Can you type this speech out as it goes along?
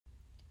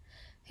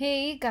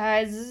Hey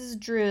guys, this is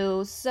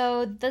Drew.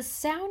 So the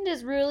sound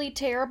is really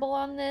terrible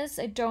on this.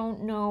 I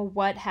don't know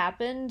what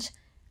happened,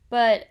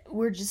 but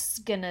we're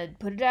just gonna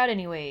put it out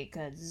anyway,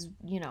 because,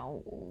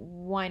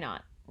 why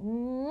not?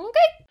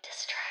 Okay.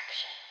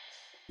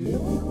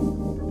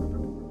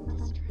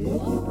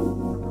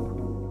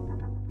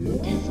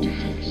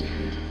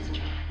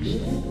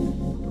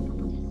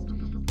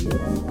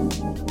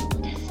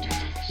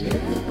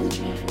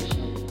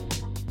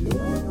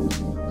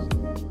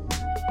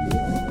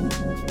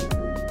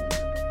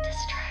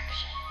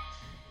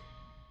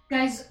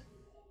 Guys,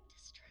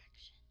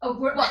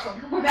 we're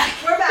welcome. We're back.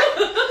 We're back.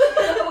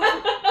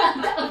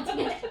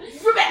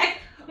 We're back.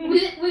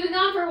 We've been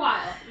gone for a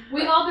while.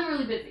 We've all been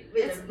really busy.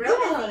 It's real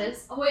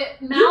honest.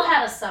 Mal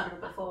had a summer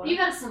before. You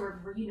had a summer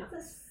before, you know.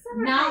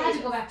 Mal had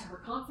to go back to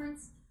her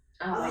conference.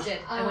 Oh, I did.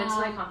 I went to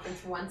my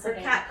conference once Her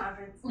again. cat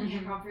conference.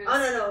 Cat conference. Oh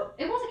no.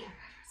 It was a cat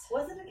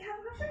Was it a cat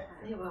conference?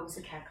 It was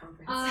a cat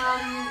conference.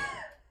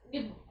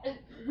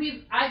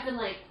 I've been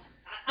like,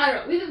 I don't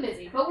know. We've been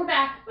busy, but we're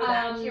back. We're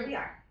back. Here we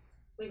are.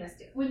 We missed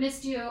you. We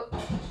missed you.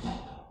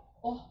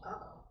 Oh,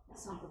 Uh-oh.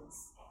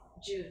 Something's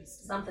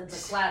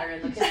a clatter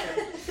in the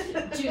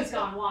kitchen. Jude's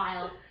gone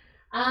wild.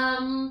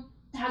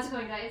 How's it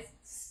going, guys?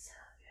 So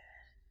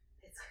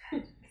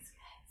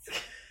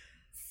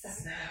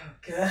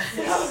good.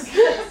 So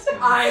good.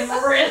 I'm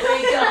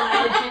really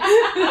good.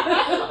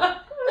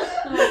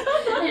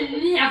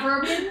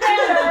 Never been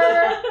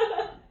better.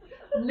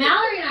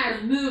 Mallory and I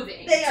are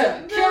moving They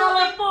to are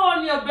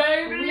California,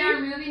 baby. We are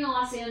moving to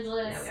Los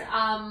Angeles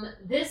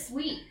this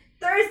week.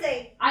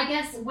 Thursday. I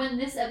guess when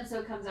this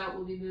episode comes out,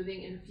 we'll be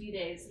moving in a few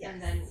days, Yes.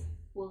 and then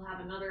we'll have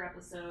another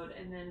episode,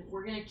 and then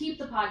we're gonna keep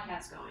the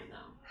podcast going,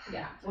 though.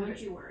 Yeah. Don't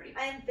you worry.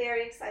 I am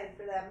very excited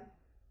for them.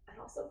 And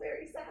also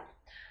very sad.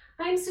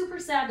 I'm super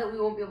sad that we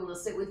won't be able to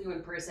sit with you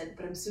in person,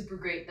 but I'm super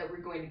great that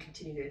we're going to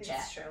continue to chat.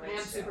 It's true. I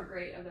am super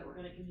great that we're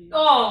gonna continue.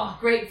 Oh,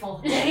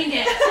 grateful. Dang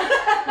it.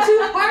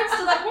 2 parts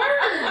to that word.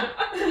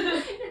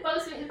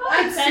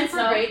 I'm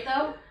super great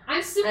though.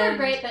 I'm super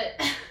great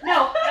that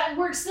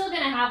we're still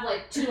gonna have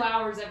like 2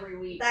 hours every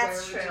week.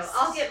 That's where true. we're just-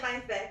 I'll get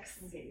mine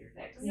fixed. We'll get your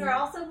fix. You're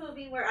also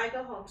moving where I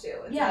go home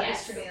to. And Yeah, so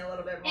that's it's me a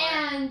little bit more.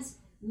 And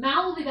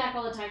Mal will be back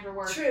all the time for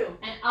work. True.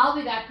 And I'll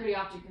be back pretty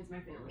often because my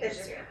family Because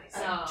is your here.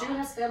 family. So Drew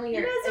has family You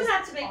here. guys don't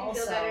have to make me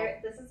feel also- better.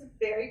 This is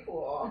very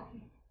cool.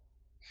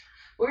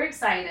 We're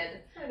excited.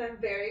 And I'm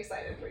very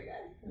excited for you guys.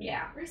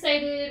 Yeah. we're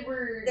excited.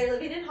 We're They're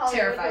living in Hollywood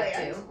Terrified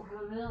land. too.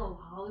 we're in the middle of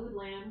Hollywood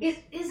land. Is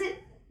it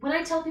when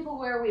I tell people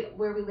where we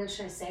live,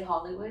 should I say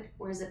Hollywood,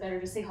 or is it better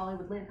to say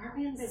Hollywood Land? Aren't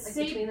we in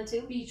Say between the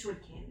two?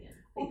 Beechwood Canyon.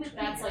 Beechwood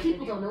That's like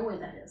People don't know where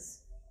that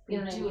is. They You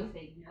know what I do mean? if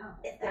they know.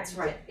 That's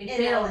right. If In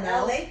they don't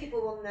know, LA, people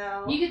will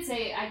know. You could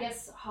say, I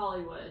guess,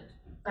 Hollywood.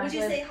 Would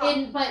you say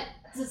Hollywood? But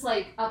just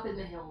like up in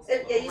the hills. a Yeah,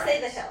 little. you Right. say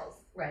the hills.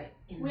 Right.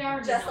 In We the are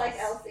hills. Just hills. like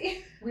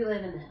Elsie. We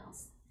live in the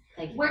hills.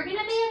 Thank you. We're very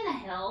gonna much. be in the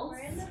hills. We're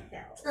in the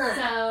hills. So,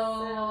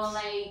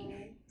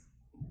 like,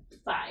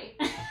 bye.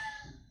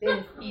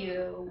 If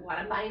you want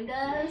to find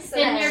us, So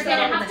Then you're so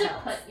gonna in have the to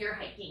hills. put your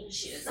hiking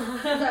shoes on.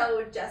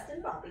 So Justin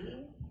and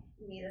Bobby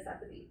meet us at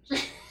the beach.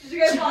 Did you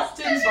guys watch?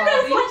 Justin Did you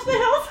guys Bobby. watch the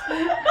hills?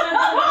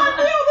 I'm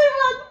the only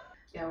one.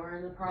 Yeah, we're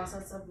in the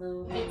process of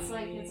moving. It's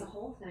like, it's a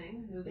whole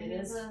thing. Moving It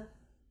is is. a,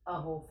 a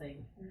whole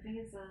thing. moving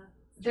is a,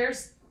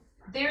 There's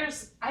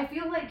I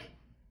feel like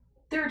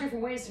there are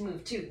different ways to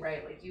move too,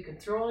 right? Like you can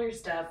throw all your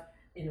stuff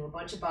into a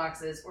bunch of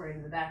boxes or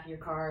into the back of your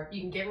car.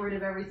 You can get rid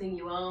of everything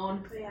you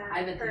own. Yeah,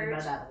 I've been thinking about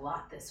purge. that a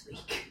lot this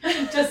week.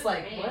 Just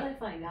like, Right. what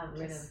if I got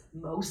rid of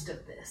most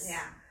of this?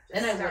 Yeah.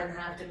 Then I Just start wouldn't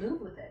have to move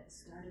with it.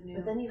 start a new.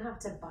 But then you have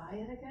to buy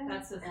it again.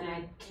 That's the and I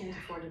thing. can't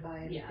afford to buy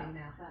anything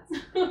now.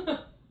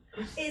 That's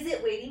Is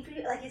it waiting for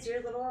you? Like, is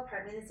your little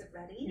apartment? Is it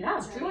ready?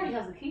 Yeah, Drew already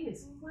has the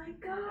keys. Oh my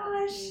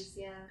gosh.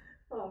 Yeah.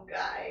 Oh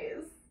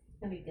guys, It's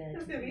gonna be good.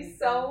 it's gonna be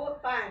so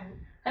fun.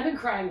 I've been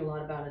crying a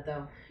lot about it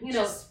though. You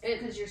know, Just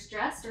because you're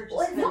stressed or just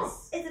Well,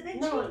 because? it's a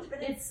big No, change,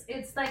 but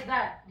it's like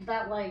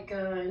that like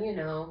you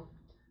know,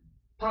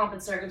 pomp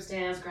and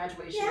circumstance,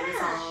 graduation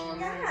song.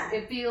 yeah.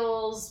 It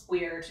feels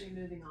weird. You're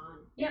moving on.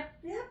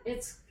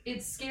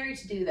 It's scary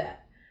to do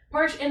that.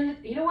 And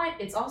you know what?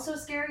 It's also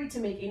scary to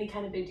make any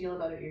kind of big deal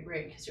about it in your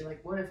brain because you're like,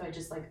 what if I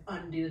just like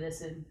undo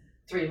this in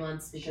 3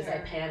 months because I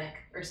Sure. panic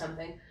or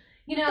something?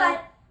 You know,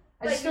 But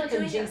I just feel you're like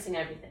I'm doing it. jinxing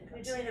everything.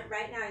 You're doing it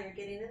right now. You're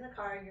getting in the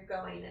car and you're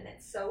going, and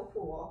it's so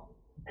cool.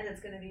 And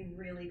it's gonna be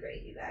really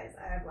great, you guys.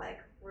 I have like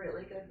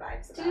really good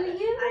vibes about it.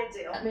 Do you? I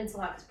do. That means a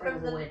lot because From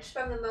I'm a witch.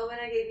 from the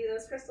moment I gave you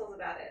those crystals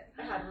about it,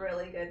 I had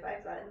really good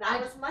vibes about it. And that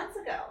was months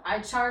ago. I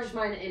charged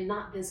mine in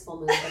not this full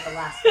moon, but the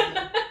last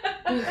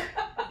full moon.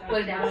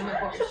 Put it down on my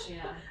porch.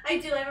 Yeah. I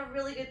do. I have a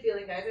really good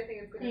feeling, guys. I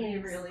think it's gonna be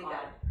Thanks, really God.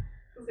 good.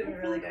 It's gonna be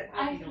really good.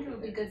 I think it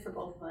would be good for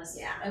both of us.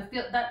 Yeah. I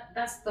feel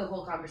that's the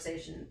whole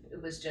conversation.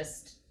 It was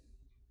just,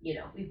 you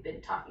know, we've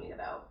been talking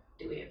about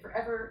doing it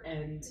forever,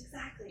 and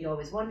Exactly. you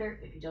always wonder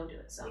if you don't do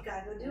it. So You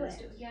gotta go do let's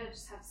it. do You gotta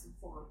just have some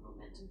forward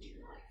momentum to your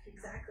life.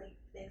 Exactly.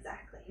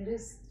 Exactly. It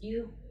is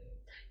you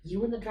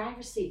in the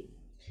driver's seat.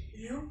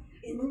 You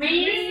in the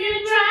Me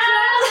in the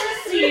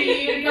driver's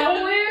seat,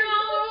 going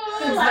on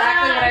That's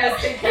exactly what I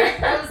was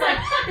thinking. I was like,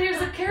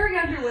 there's a Carrie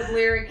Underwood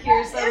lyric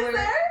here somewhere. Is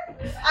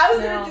there? I was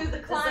No. gonna do the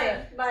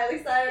climb,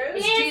 Miley Cyrus.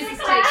 It's Jesus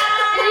take.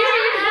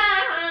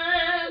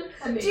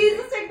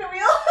 Jesus take the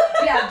wheel.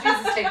 Yeah,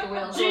 Jesus take the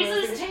wheel.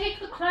 Jesus, take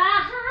the climb.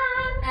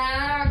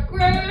 I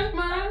grabbed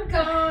my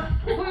car,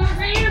 put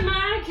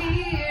my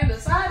key in the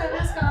side of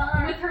his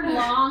car. With her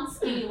long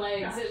skinny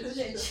legs, it was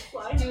just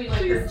doing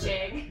like her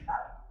jig.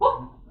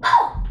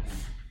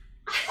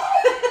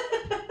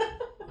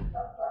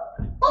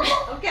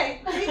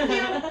 Okay, thank you.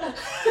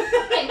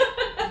 Okay,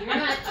 you're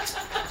not.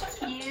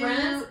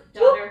 Brenna's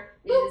daughter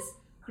is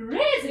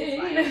crazy.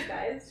 Fine,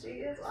 guys, she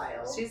is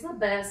wild. She's the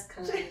best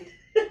kind.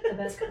 The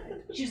best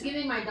kind. She was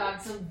giving my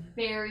dog some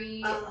very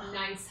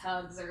nice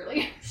hugs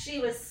earlier. She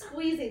was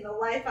squeezing the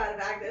life out of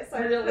Agnes. So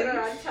I Really? put her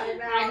on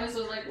timeout. Agnes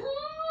was like,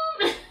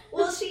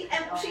 Well, she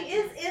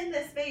is in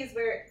this phase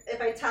where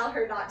if I tell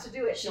her not to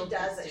do it, she She'll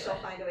does just it. do She'll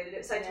it. find a way to do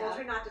it. So I told Yeah.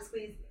 her not to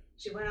squeeze.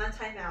 She went on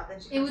timeout. Then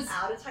she It comes was-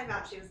 out of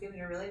timeout. She was giving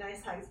her really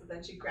nice hugs, but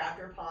then she grabbed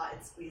her paw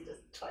and squeezed as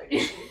hard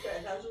as she could.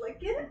 And I was just like,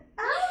 get it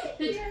out of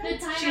the here.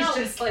 She's timeout.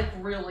 just like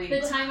really.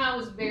 The timeout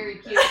was very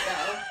cute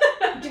though.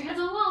 Put your hands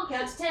on the wall,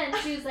 count to 10.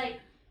 She was like,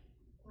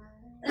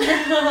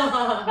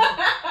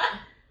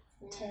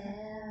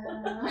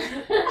 10.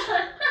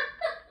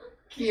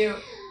 Cute.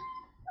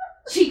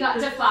 She got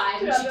to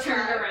 5 and she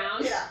turned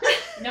around. Yeah.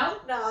 No?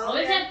 No.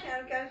 Only yeah,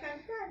 10. count.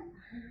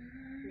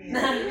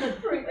 Yeah.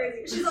 Pretty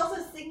crazy. She's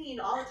also singing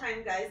all the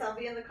time, guys. I'll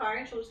be in the car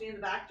and she'll just be in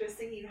the back just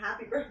singing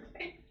 "Happy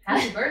Birthday."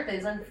 Happy Birthday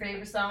is our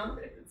favorite song.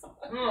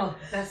 Oh,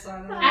 best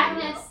song.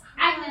 Agnes,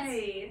 Agnes,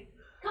 Hi.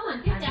 come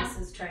on, get Agnes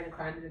down. is trying to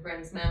climb into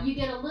Brenna's mouth. You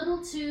get a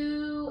little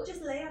too.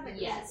 Just lay on the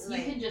Yes, you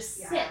lay. can just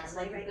sit Yeah,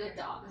 like a right good here.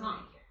 dog,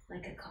 huh?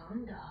 Like a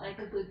calm dog. Like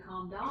a good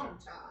calm dog.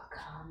 Good job.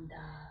 Calm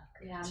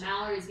dog. Yeah,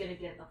 Mallory's gonna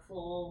get the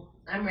full.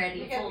 I'm ready.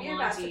 You're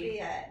about to Monty. be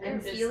it.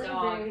 I'm this feeling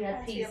dog. very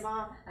at Be peace. a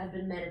mom. I've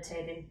been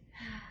meditating.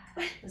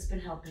 It's been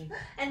helping.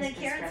 And then With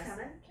the Karen's stress.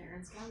 coming.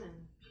 Karen's coming.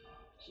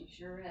 She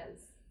sure is.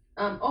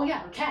 Oh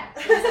yeah, cat.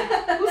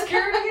 Who's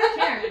Karen again?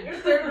 Karen. Your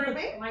third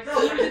roommate? My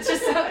girlfriend. It's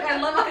just so, I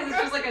love it because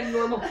it's just like a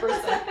normal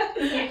person.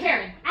 Yeah,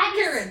 Karen. Agnes.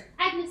 Karen.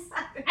 Agnes.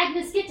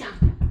 Agnes, get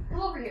down.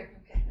 Come over here.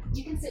 Okay.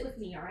 You can sit with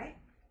me, all right?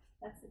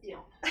 That's the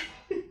deal.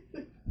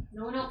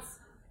 No one else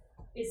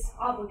is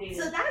obligated.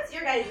 So that's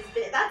your guys'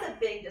 that's a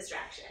big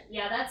distraction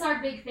Yeah, that's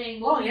our big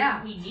thing. Oh,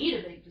 yeah. We need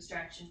a big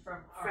distraction from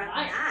our from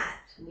life. that.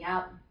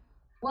 Yep.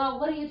 Well,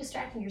 what are you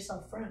distracting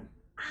yourself from?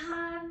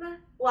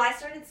 Well, I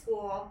started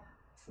school,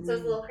 so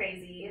it's a little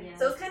crazy. Yeah.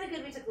 So it's kind of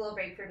good we took a little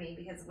break for me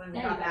because when we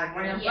There got you go, back,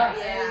 ramp Yeah, up.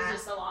 it was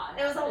just a lot.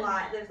 It was a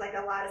lot. There's like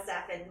a lot of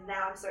stuff, and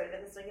now I'm sort of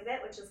in the swing of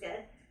it, which is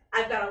good.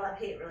 I've got a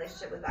love-hate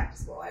relationship with back to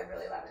school. I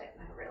really love it,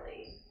 and I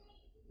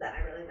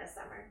really miss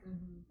summer.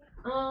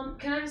 Mhm.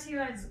 Can I ask you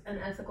guys an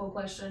ethical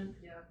question?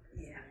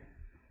 Yeah.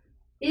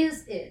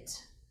 Is it?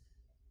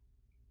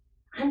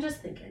 I'm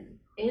just thinking,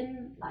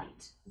 in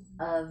light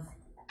of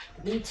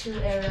Me Too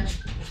era,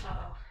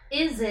 Uh-oh.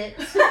 is it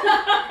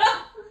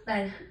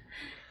that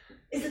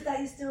Is it that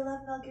you still love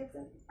Mel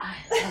Gibson? I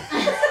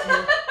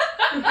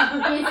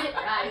Is it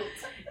right?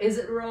 Is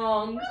it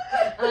wrong?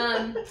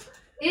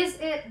 Is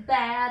it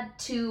bad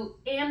to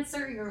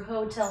answer your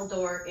hotel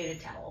door in a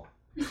towel?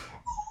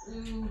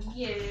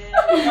 Yeah.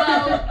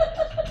 Well,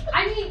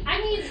 I mean,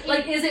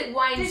 Like, is it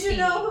Weinstein? Did you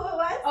know who it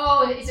was?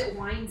 oh, is it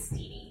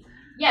Weinstein?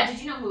 Yeah.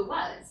 Did you know who it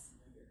was?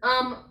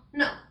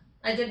 No,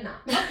 I did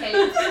not. Okay.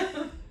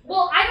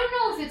 Well, I don't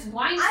know if it's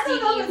I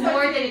don't know if Weinstein it's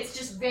more than Weinstein. it's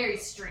just very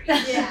strange.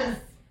 Yeah.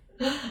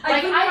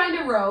 I couldn't find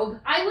a robe.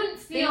 I wouldn't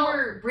They feel.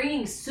 were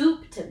bringing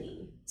soup to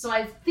me, so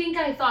I think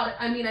I thought.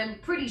 I mean, I'm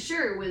pretty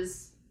sure it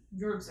was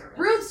room service.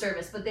 room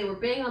service, but they were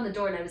banging on the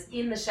door, and I was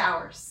in the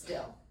shower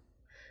still.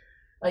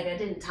 Like I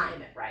didn't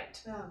time it right.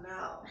 Oh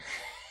no.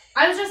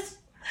 I was just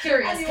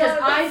curious And you because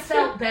wanted I the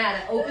felt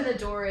bad. I opened the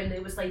door, and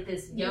it was like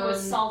this You young,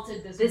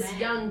 assaulted this man.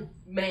 young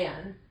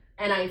man,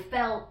 and I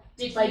felt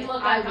Did like he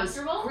look I was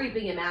uncomfortable?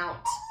 creeping him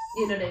out.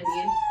 You know what I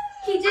mean?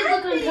 He did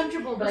look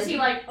uncomfortable, but Was I he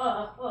think, like,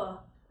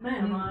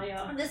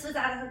 ma'am, This was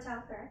at a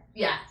hotel, correct?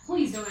 yeah,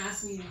 please don't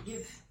ask me to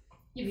give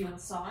you a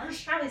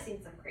massage. Probably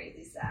seen some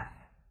crazy stuff.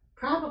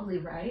 probably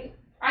right.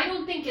 I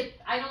don't think it.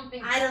 I don't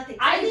think. I don't think.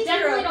 I think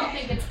definitely you're don't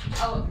okay. think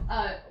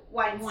it's.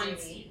 Weinstein.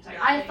 Weinstein type.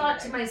 I thought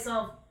to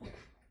myself,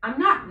 I'm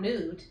not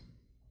nude.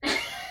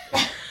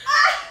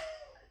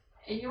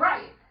 And you're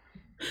right.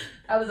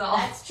 That was all.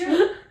 That's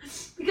true.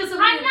 Because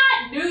I'm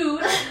not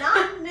nude.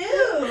 Not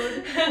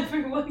nude.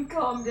 Everyone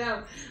calm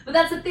down. But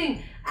that's the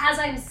thing. As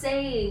I'm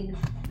saying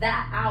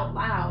that out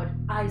loud,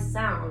 I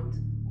sound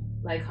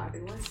like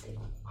Harvey Weinstein.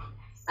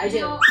 I You do.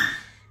 know,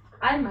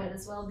 I might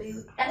as well be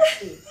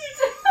Epstein.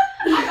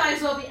 I might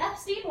as well be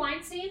Epstein,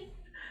 Weinstein.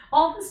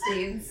 All the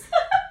Steins.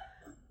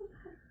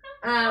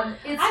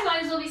 It's I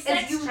might as well be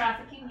sex you-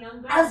 trafficking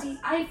young as girls.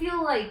 I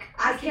feel like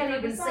I Asking can't for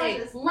even say,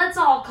 massages. let's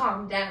all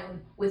calm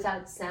down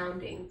without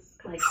sounding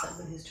like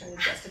someone who's trying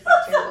to justify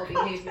terrible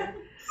behavior.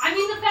 I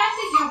mean, the fact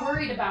that you're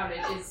worried about it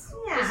is a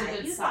Yeah,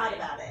 good you sign. thought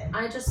about it.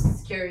 I'm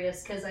just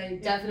curious because I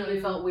definitely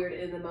you- felt weird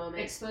in the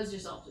moment. Expose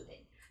yourself to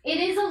it. It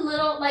is a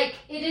little like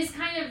it is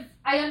kind of.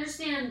 I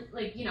understand,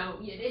 like, you know,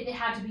 it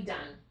had to be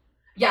done.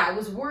 Yeah, I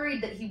was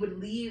worried that he would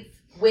leave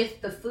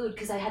with the food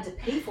because I had to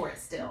pay for it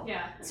still.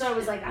 Yeah. So I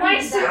was like, My I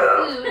need that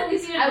food. At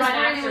least you didn't I was run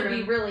worried it after would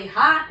be him. really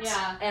hot,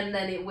 Yeah. and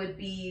then it would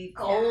be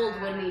cold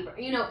when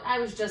we, you know, I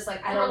was just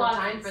like, I There were don't a have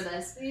lot of time for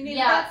things. this. You need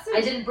Yeah, that suit.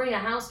 I didn't bring a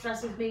house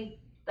dress with me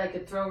that I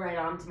could throw right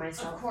onto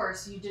myself. Of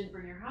course, you didn't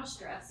bring your house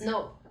dress.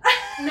 No.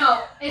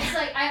 No, it's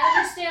like, I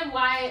understand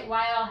why it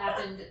all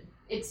happened.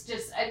 It's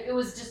just, it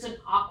was just an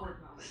awkward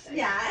moment. I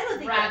Yeah, I don't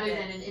think rather that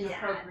than an did.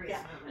 inappropriate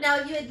Yeah. moment. Now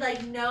you had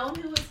like known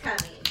who was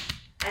coming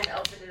and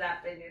opened it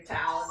up in your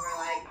towel and were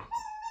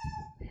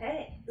like,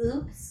 "Hey,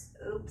 Oops.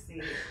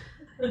 oopsie,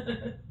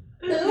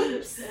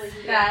 Oops. Well, you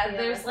Yeah, got me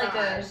there's like a.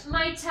 massage.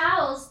 My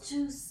towel's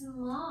too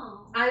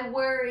small. I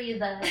worry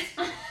that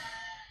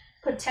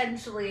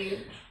potentially,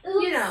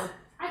 Oops. you know.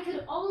 I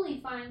could only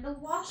find the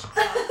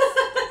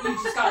washcloths.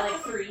 You just got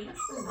like 3.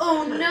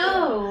 Oh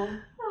no.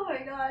 Oh my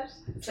gosh.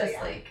 Just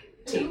yeah.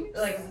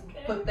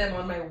 like put them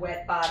on my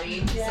wet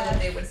body so Yes.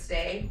 that they would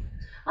stay.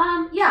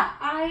 Yeah,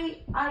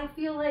 I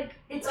feel like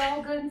it's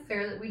all good and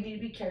fair that we need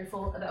to be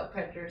careful about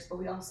predators, but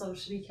we also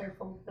should be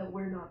careful that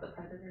we're not the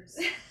predators.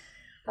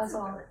 That's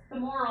all. The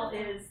moral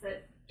is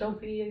that Don't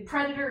be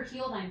predator,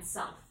 heal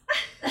thyself.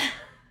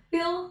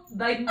 Bill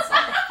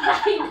thyself.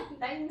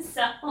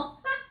 Thyself.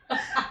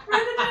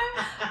 Predator,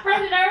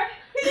 Predator.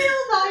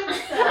 heal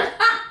thyself.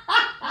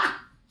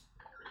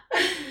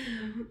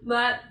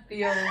 That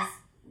feels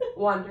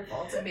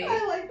wonderful to me.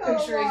 I like that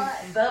Picturing a lot.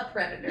 the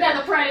predator. Yeah,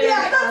 the predator.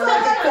 Yeah, that's I what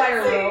like a I choir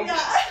was saying, robe.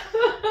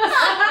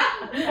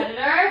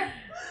 yeah.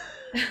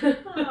 Predator.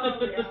 Oh,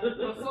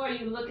 yeah. Before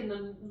you look in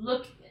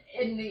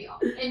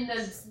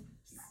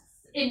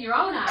your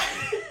own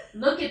eyes,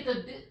 look at the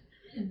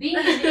being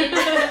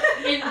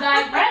in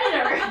thy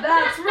predator.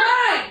 That's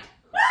right.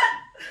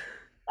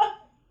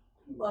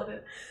 Love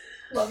it.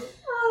 Love it.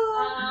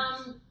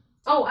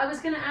 Oh, I was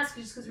gonna ask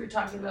you just because we were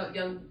talking about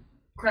young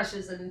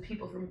crushes and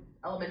people from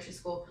elementary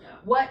school. Yeah.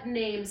 What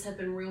names have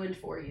been ruined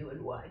for you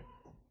and why?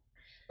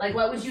 Like,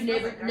 what would you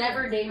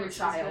never name your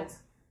child?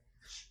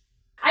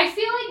 I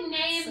feel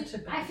Such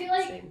a bad I feel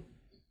like thing.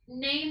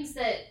 names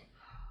that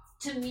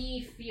to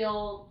me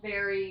feel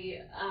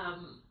very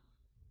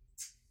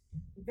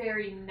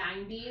very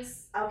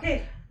 90s.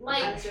 Okay, I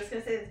Like was just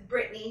gonna say this.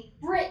 Brittany,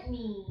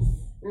 Britney,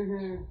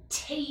 Mm-hmm.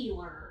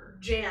 Taylor.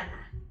 Jana.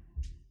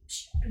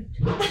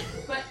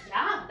 But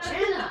yeah,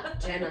 Jenna.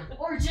 Jenna.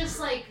 Or just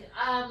like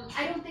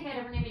I don't think I'd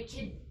ever name a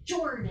kid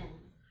Jordan.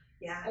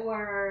 Yeah.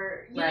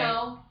 Or you Right.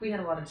 know, We had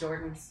a lot of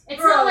Jordans.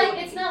 it's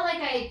Brody. not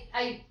like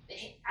I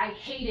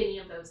hate any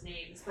of those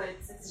names, but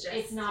It's just-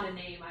 it's not a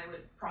name I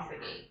would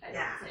propagate. I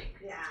Yeah. don't think.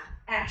 Yeah.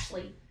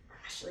 Ashley.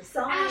 Ashley.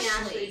 So many Ashley.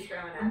 Ashleys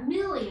growing A up.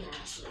 million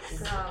Ashleys.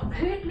 So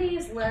many. Whitney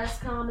is less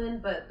common,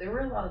 but there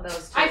were a lot of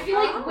those too. I feel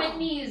like Oh.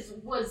 Whitney's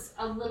was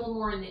a little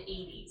more in the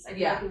 80s. I feel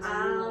Yeah. like it was a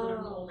little bit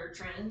of an Oh. older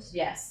trend.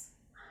 Yes.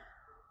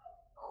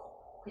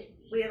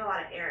 Whitney. We had a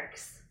lot of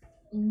Erics.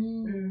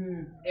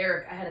 Mm-hmm.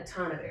 Eric. I had a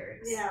ton of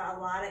Erics. Yeah, a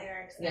lot of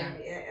Erics. Yeah.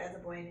 As a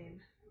boy name.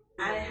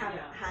 I haven't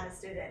Yeah. had a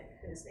student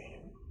whose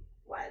name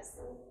was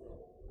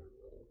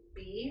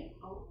B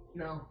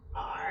No.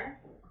 R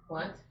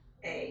What?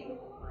 A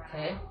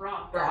Okay.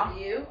 Wrong.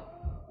 W.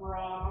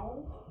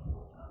 Wrong.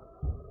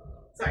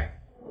 Sorry.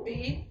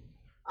 B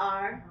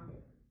R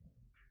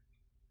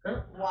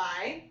Huh?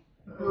 Y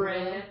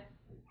Brit.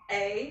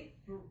 A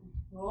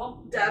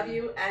Well,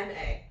 W N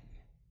A.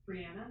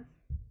 Brianna.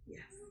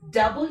 Yes.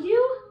 W?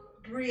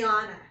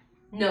 Brianna.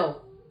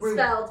 No.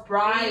 Spelled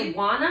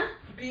Brywana?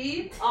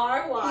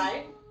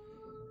 B-R-Y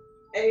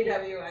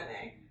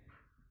A-W-N-A.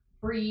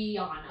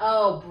 Brianna.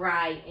 Oh,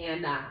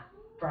 Brianna.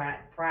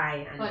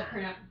 Brianna. But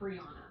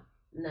Brianna.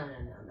 No.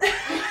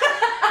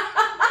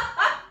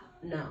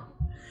 No.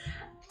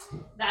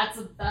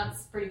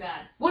 That's pretty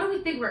bad. What do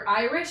we think? We're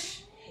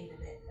Irish? Hated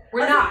it.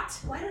 We're Okay, not.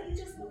 Why don't you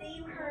just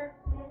name her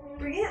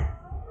Brianna?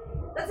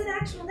 That's an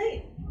actual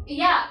name.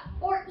 Yeah,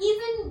 or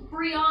even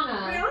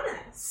Brianna Brianna.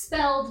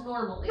 spelled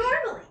normally.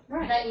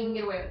 Normally. That you can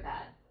get away with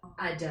that.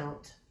 I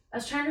don't. I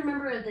was trying to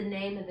remember the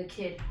name of the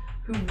kid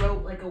who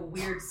wrote like a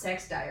weird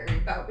sex diary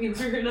about me when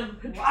we were in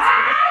elementary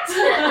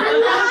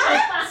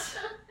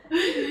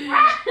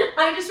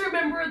I just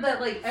remember that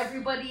like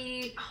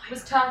everybody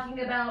was talking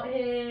about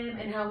him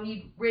and how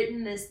he'd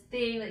written this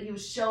thing that he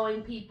was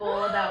showing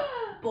people about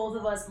both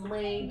of us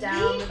laying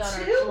down Me without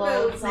our too,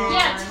 clothes Rosie. on.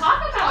 Yeah,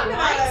 talk about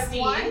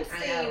Weinstein.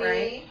 Weinstein. I know,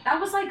 right? That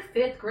was like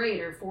 5th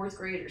grade or 4th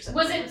grade or something.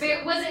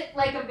 Was it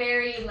like a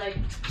very like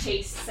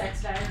chaste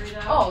sex diary though?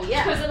 Oh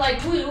yeah. Was it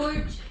like we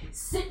were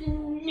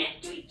sitting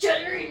next to each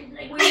other and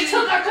like we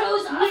took our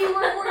clothes off? We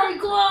were wearing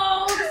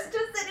clothes. Just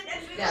sitting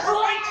next to me. Yeah.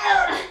 Oh my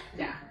God.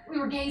 Yeah. We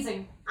were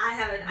gazing. I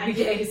haven't. We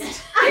gazed.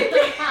 We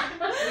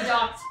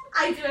docked.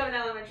 I do have an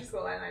elementary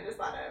school one I just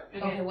thought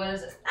of. Okay, what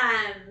is it?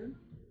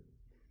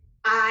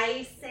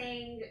 I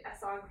sang a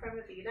song from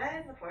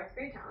Evita in the 4th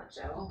grade talent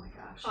show Oh my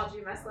gosh. called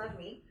You Must Love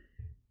Me.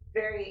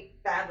 Very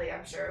badly,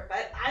 I'm sure,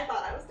 but I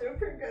thought I was doing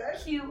pretty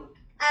good. Cute.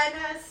 And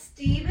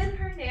Steven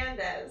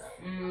Hernandez,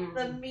 Mm.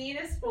 the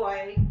meanest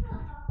boy,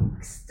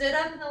 stood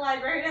up in the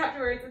library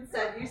afterwards and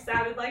said, "You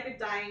sounded like a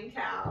dying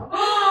cow."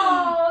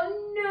 Oh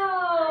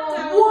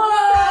So,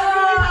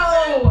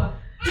 Whoa! no!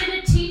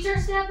 Did a teacher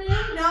step in?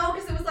 No,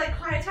 because it was like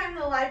quiet time in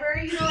the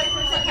library, you know, like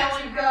when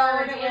sometimes you go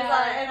and it was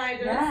and I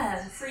just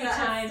Yes. Free that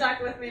time. stuck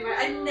with me.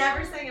 I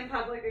never sang in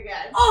public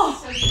again. Oh!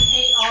 So you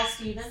hate all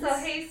Stevens? So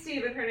hey,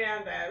 Steven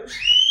Hernandez.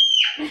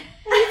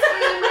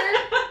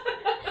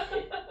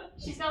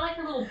 She's got like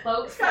her little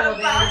boat She's full got a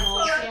of box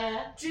animals. full of-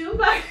 Yeah. June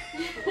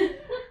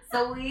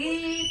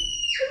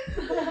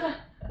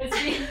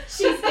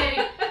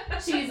Sweet.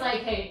 She's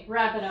like, hey,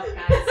 wrap it up,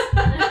 guys.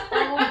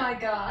 Oh my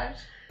gosh.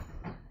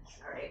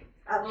 All right.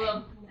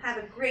 Okay. Have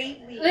a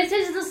great week. This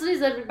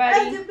is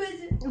everybody.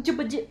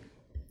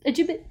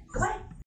 Bye.